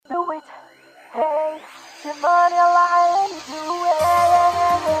What's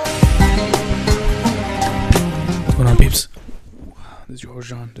going on, peeps? This is your host,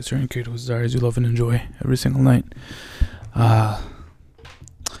 John. This is your indicator whose desires you love and enjoy every single night. Man,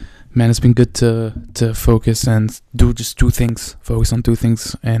 it's been good to focus and do just two things. Focus on two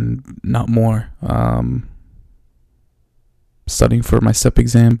things and not more. Studying for my STEP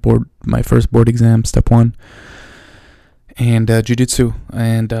exam, my first board exam, step 1, and jiu-jitsu.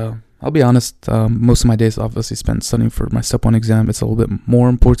 And I'll be honest, most of my days obviously spent studying for my step 1 exam. It's a little bit more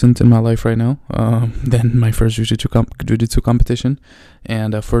important in my life right now than my first jiu-jitsu competition.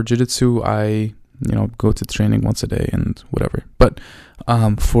 And for jiu-jitsu, I go to training once a day and whatever. But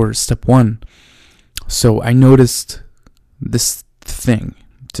for step 1, so I noticed this thing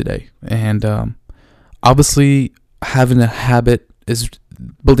today. And obviously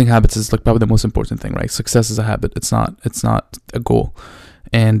building habits is like probably the most important thing, right? Success is a habit. It's not a goal.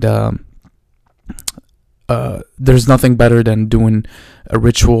 And there's nothing better than doing a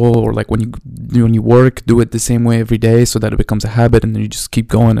ritual, or like when you work, do it the same way every day so that it becomes a habit, and then you just keep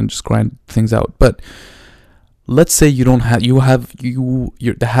going and just grind things out. But let's say you don't have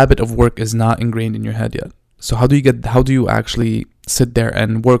the habit of work is not ingrained in your head yet. So how do you actually sit there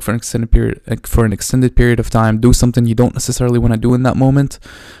and work for an extended period of time, do something you don't necessarily want to do in that moment,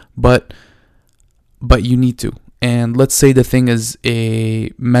 but you need to? And let's say the thing is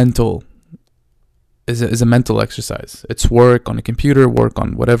a mental exercise. It's work on a computer, work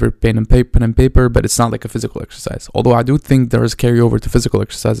on whatever, pen and paper, but it's not like a physical exercise. Although I do think there is carryover to physical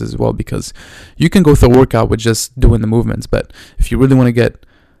exercises as well, because you can go through a workout with just doing the movements, but if you really want to get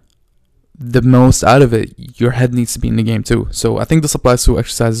the most out of it, your head needs to be in the game too. So I think this applies to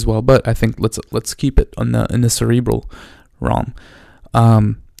exercise as well, but I think let's keep it in the cerebral realm.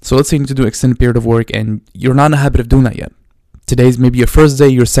 So let's say you need to do an extended period of work and you're not in the habit of doing that yet. Today's maybe your first day,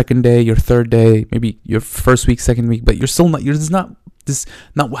 your second day, your third day, maybe your first week, second week, but this is not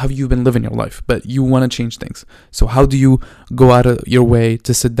how you've been living your life, but you want to change things. So how do you go out of your way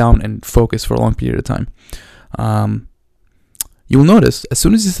to sit down and focus for a long period of time? You'll notice as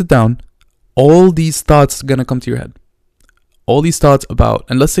soon as you sit down, all these thoughts are going to come to your head. All these thoughts about,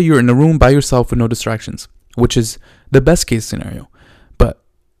 and let's say you're in a room by yourself with no distractions, which is the best case scenario.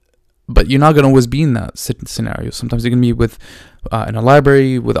 But you're not going to always be in that scenario. Sometimes you're going to be with in a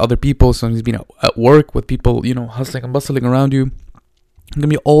library with other people. Sometimes you're being at work with people, hustling and bustling around you. It's going to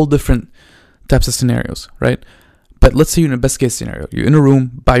be all different types of scenarios, right? But let's say you're in a best case scenario. You're in a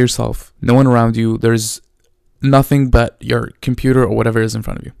room by yourself, no one around you. There's nothing but your computer or whatever is in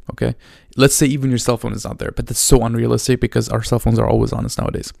front of you, okay? Let's say even your cell phone is not there, but that's so unrealistic because our cell phones are always on us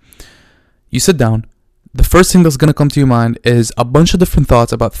nowadays. You sit down. The first thing that's going to come to your mind is a bunch of different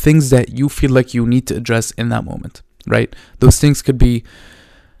thoughts about things that you feel like you need to address in that moment, right? Those things could be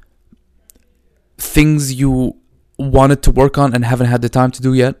things you wanted to work on and haven't had the time to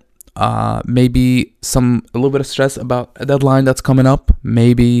do yet. Maybe a little bit of stress about a deadline that's coming up.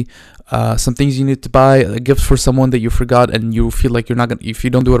 Maybe some things you need to buy, a gift for someone that you forgot and you feel like if you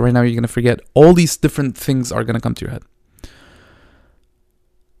don't do it right now, you're going to forget. All these different things are going to come to your head.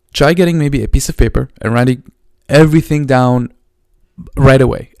 Try getting maybe a piece of paper and writing everything down right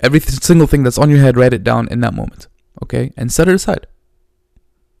away. Every single thing that's on your head, write it down in that moment, okay? And set it aside.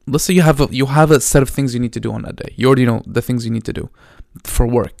 Let's say you have a set of things you need to do on that day. You already know the things you need to do for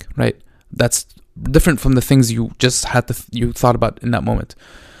work, right? That's different from the things you just you thought about in that moment.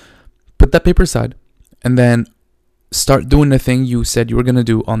 Put that paper aside and then start doing the thing you said you were going to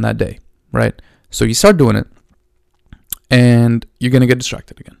do on that day, right? So you start doing it and you're going to get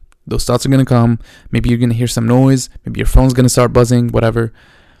distracted again. Those thoughts are going to come. Maybe you're going to hear some noise. Maybe your phone's going to start buzzing, whatever.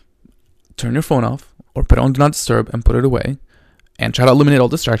 Turn your phone off or put it on Do Not Disturb and put it away. And try to eliminate all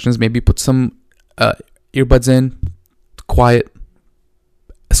distractions. Maybe put some earbuds in, quiet,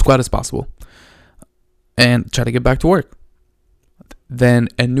 as quiet as possible. And try to get back to work. Then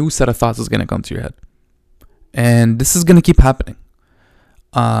a new set of thoughts is going to come to your head. And this is going to keep happening.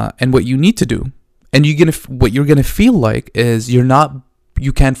 And what you need to do, and what you're going to feel like is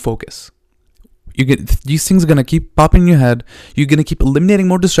you can't focus. These things are going to keep popping in your head. You're going to keep eliminating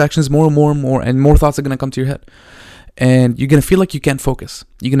more distractions, more and more and more, and more thoughts are going to come to your head. And you're going to feel like you can't focus.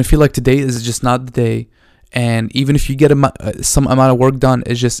 You're going to feel like today is just not the day. And even if you get some amount of work done,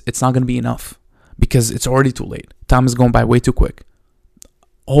 it's not going to be enough because it's already too late. Time is going by way too quick.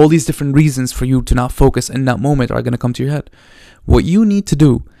 All these different reasons for you to not focus in that moment are going to come to your head. What you need to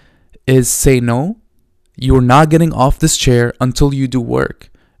do is say no. You're not getting off this chair until you do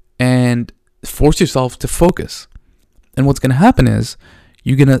work, and force yourself to focus. And what's going to happen is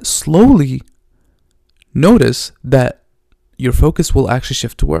you're going to slowly notice that your focus will actually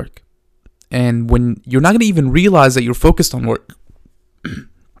shift to work. And when you're not going to even realize that you're focused on work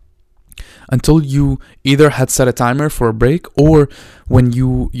until you either had set a timer for a break, or when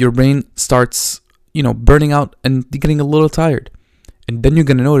your brain starts, burning out and getting a little tired. And then you're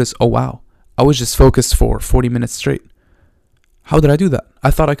going to notice, oh wow, I was just focused for 40 minutes straight. How did I do that?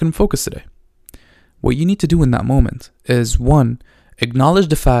 I thought I couldn't focus today. What you need to do in that moment is, one, acknowledge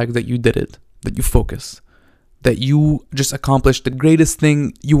the fact that you did it, that you focused, that you just accomplished the greatest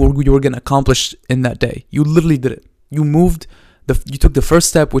thing you were going to accomplish in that day. You literally did it. You took the first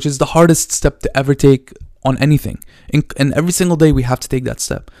step, which is the hardest step to ever take on anything. And every single day we have to take that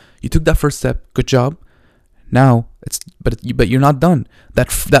step. You took that first step. Good job. Now but you're not done. That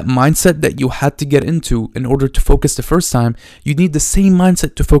mindset that you had to get into in order to focus the first time, you need the same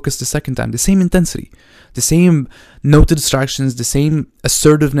mindset to focus the second time. The same intensity, the same no to distractions, the same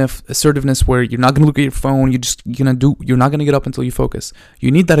assertiveness where you're not gonna look at your phone. You're not gonna get up until you focus. You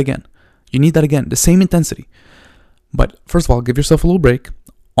need that again. The same intensity. But first of all, give yourself a little break.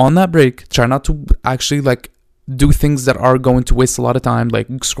 On that break, try not to actually do things that are going to waste a lot of time, like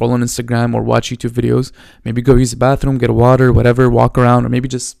scroll on Instagram or watch YouTube videos. Maybe go use the bathroom, get water, whatever, walk around, or maybe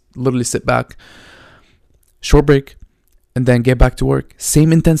just literally sit back. Short break, and then get back to work.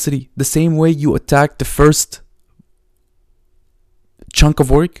 Same intensity, the same way you attack the first chunk of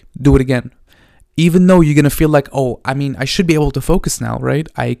work, do it again. Even though you're going to feel like, I should be able to focus now, right?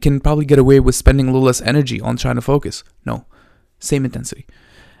 I can probably get away with spending a little less energy on trying to focus. No, same intensity.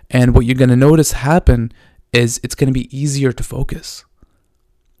 And what you're going to notice happen is it's going to be easier to focus.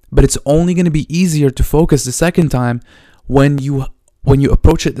 But it's only going to be easier to focus the second time when you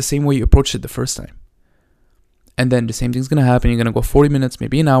approach it the same way you approached it the first time. And then the same thing's going to happen. You're going to go 40 minutes,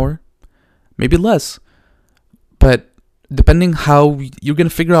 maybe an hour, maybe less. But depending how you're going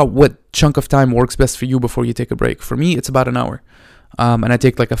to figure out what chunk of time works best for you before you take a break. For me, it's about an hour. And I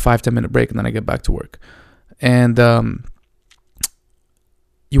take like a 5-10 minute break and then I get back to work. And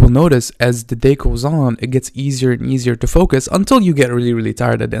you will notice as the day goes on, it gets easier and easier to focus until you get really, really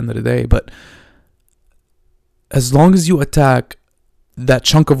tired at the end of the day. But as long as you attack that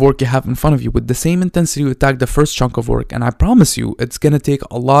chunk of work you have in front of you with the same intensity you attack the first chunk of work, and I promise you, it's going to take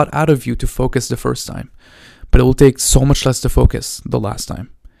a lot out of you to focus the first time. But it will take so much less to focus the last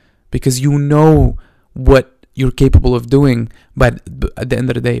time. Because you know what you're capable of doing at the end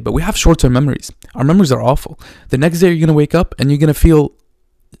of the day. But we have short-term memories. Our memories are awful. The next day you're going to wake up and you're going to feel,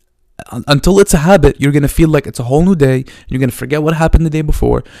 until it's a habit, you're going to feel like it's a whole new day. You're going to forget what happened the day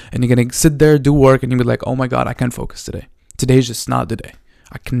before. And you're going to sit there, do work, and you'll be like, oh my God, I can't focus today. Today's just not the day.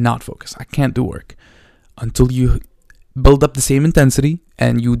 I cannot focus. I can't do work. Until you build up the same intensity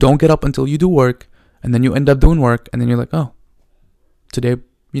and you don't get up until you do work. And then you end up doing work. And then you're like, oh, today,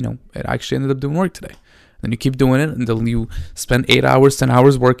 it actually ended up doing work today. And then you keep doing it until you spend 8 hours, 10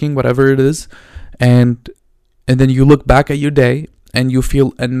 hours working, whatever it is. And then you look back at your day and you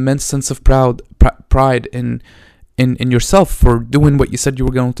feel an immense sense of pride in yourself for doing what you said you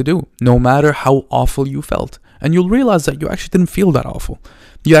were going to do, no matter how awful you felt. And you'll realize that you actually didn't feel that awful.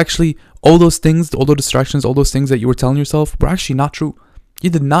 You actually, all those things, all those distractions, all those things that you were telling yourself were actually not true. You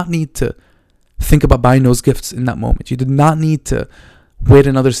did not need to think about buying those gifts in that moment. You did not need to wait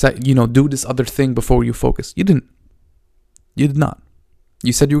another do this other thing before you focus. You didn't. You did not.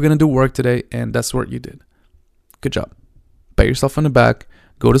 You said you were going to do work today, and that's what you did. Good job. Pat yourself on the back,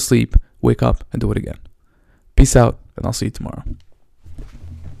 go to sleep, wake up, and do it again. Peace out, and I'll see you tomorrow.